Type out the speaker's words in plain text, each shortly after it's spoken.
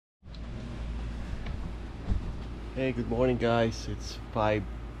Hey, good morning guys. It's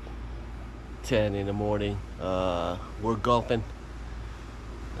 5:10 in the morning. We're golfing.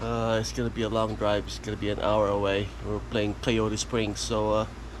 It's gonna be a long drive. It's gonna be an hour away. We're playing Coyote Springs, so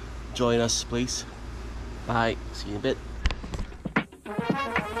join us please. Bye. See you in a bit.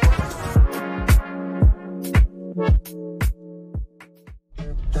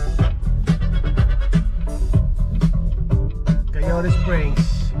 Coyote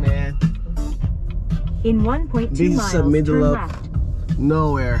Springs, man. In 1.2 This miles, is the middle turn of left.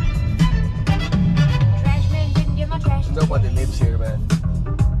 nowhere. Trash man didn't get my trash. Nobody lives here, man.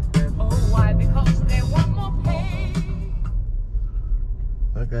 Oh, why? Because they want more pay.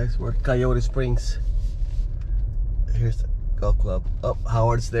 Alright guys, we're at Coyote Springs. Here's the golf club. Oh,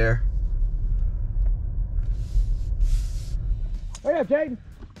 Howard's there. Hurry up, Jaden.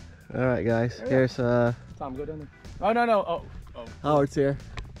 Alright guys, here's Tom, go down there. Oh, no. Oh. Howard's here.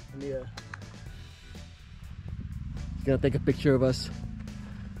 Yeah. He's gonna take a picture of us.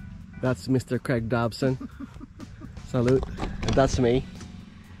 That's Mr. Craig Dobson. Salute. And that's me.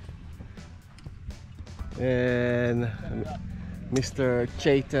 And Mr.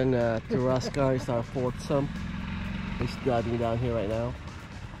 Chaitan Turaskar is our foursome. He's driving down here right now.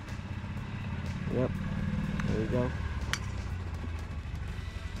 Yep. There we go.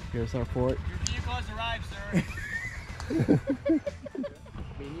 Here's our fort. Your vehicle has arrived, sir.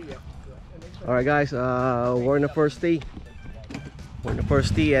 Alright guys, we're in the first tee. We're in the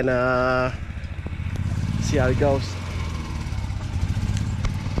first tee and see how it goes.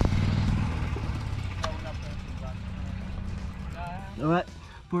 Alright,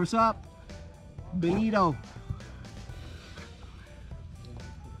 first up, Benito.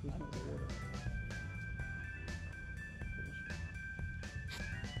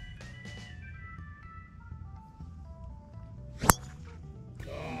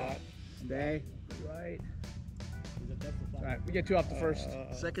 Stay. Right. Alright, we get two off the first.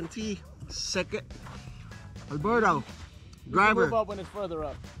 Second tee, second. Alberto, You can driver. move up when it's further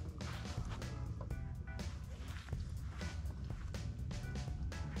up.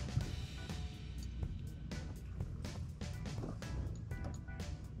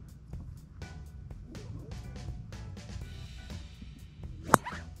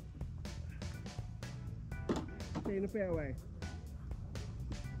 Stay in the fairway.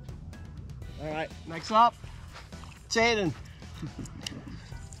 Alright, next up, Jaden.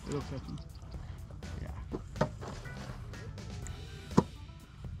 It'll catch him. Yeah.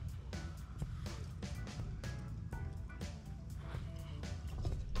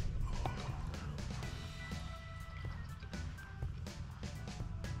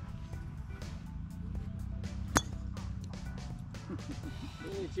 You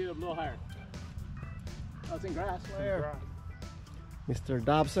need to a little higher. Oh, it's in grass. Where? Mr.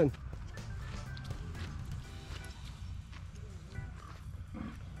 Dobson.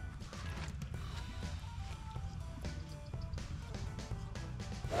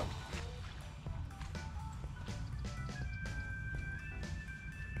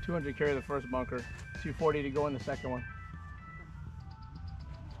 $200 carry the first bunker, $240 to go in the second one.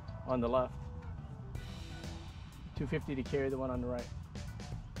 On the left. $250 to carry the one on the right.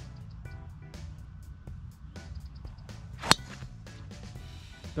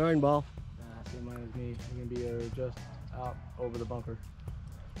 Turn ball. Same line as me. You're gonna be just out over the bunker.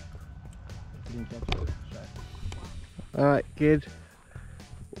 You didn't catch it. Shot. Alright, kid.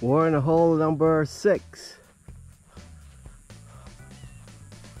 We're in hole number 6.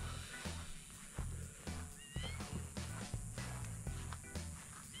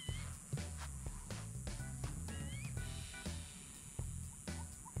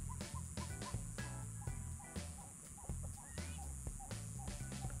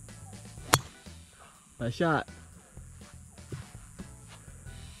 Nice shot.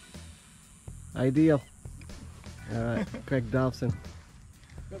 Ideal. Alright, Craig Dobson.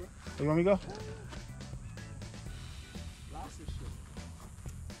 You want me to go?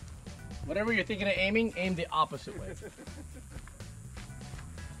 Whatever you're thinking of aiming, aim the opposite way.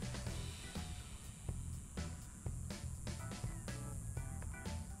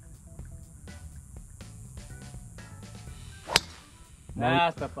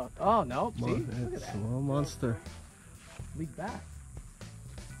 That's the fuck. Oh no! See, look at It's that. a little monster. Lead back.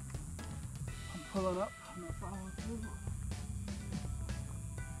 I'm pulling up. I'm not following through.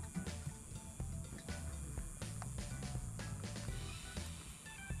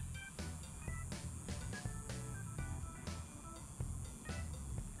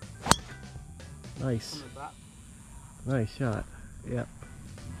 Nice. Nice shot. Yep.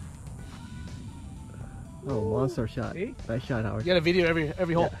 Oh, monster shot. See? Nice shot, Howard. You got a video every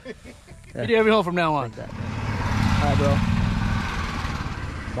hole. Yeah. Video every hole from now on. Like that. Alright, bro.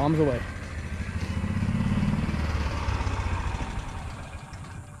 Bombs away.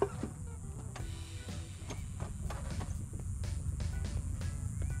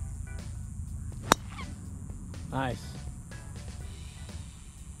 Nice.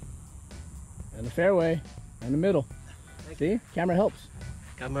 And the fairway, in the middle. See? Camera helps.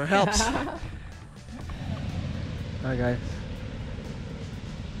 Camera helps. Alright guys.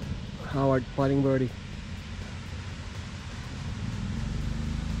 Howard putting birdie.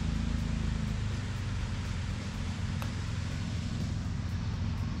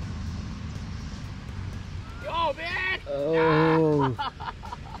 Yo, man! Oh,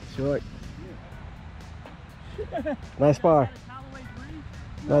 short. Nice par.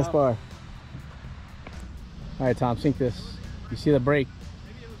 Nice par. Alright, Tom, sink this. You see the break.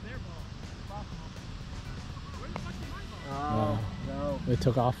 Oh, no. It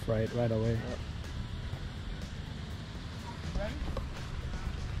took off right away.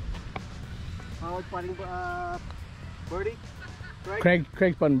 Howard putting birdie.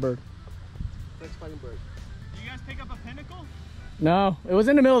 Craig's putting bird. Craig's putting bird. Did you guys pick up a pinnacle? No, it was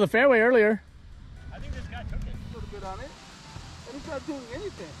in the middle of the fairway earlier. I think this guy took it. A little bit on it. And he's not doing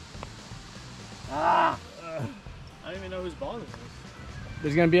anything. I don't even know whose ball this is.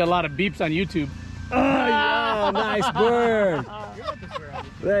 There's gonna be a lot of beeps on YouTube. Oh, yeah, nice bird. You're about to swear on me.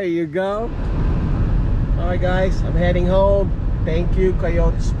 There you go. Alright guys, I'm heading home. Thank you,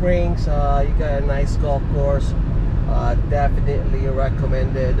 Coyote Springs. You got a nice golf course. Definitely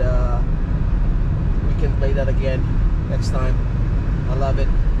recommended. We can play that again next time. I love it.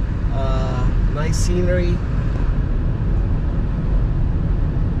 Nice scenery.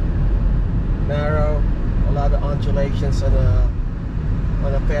 Narrow, a lot of undulations on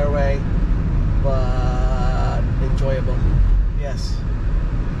a fairway, but enjoyable. Yes,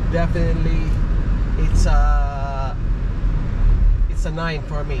 definitely. It's a 9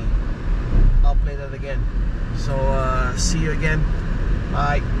 for me. I'll play that again. So see you again.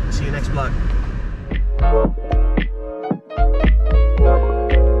 Bye. See you next vlog.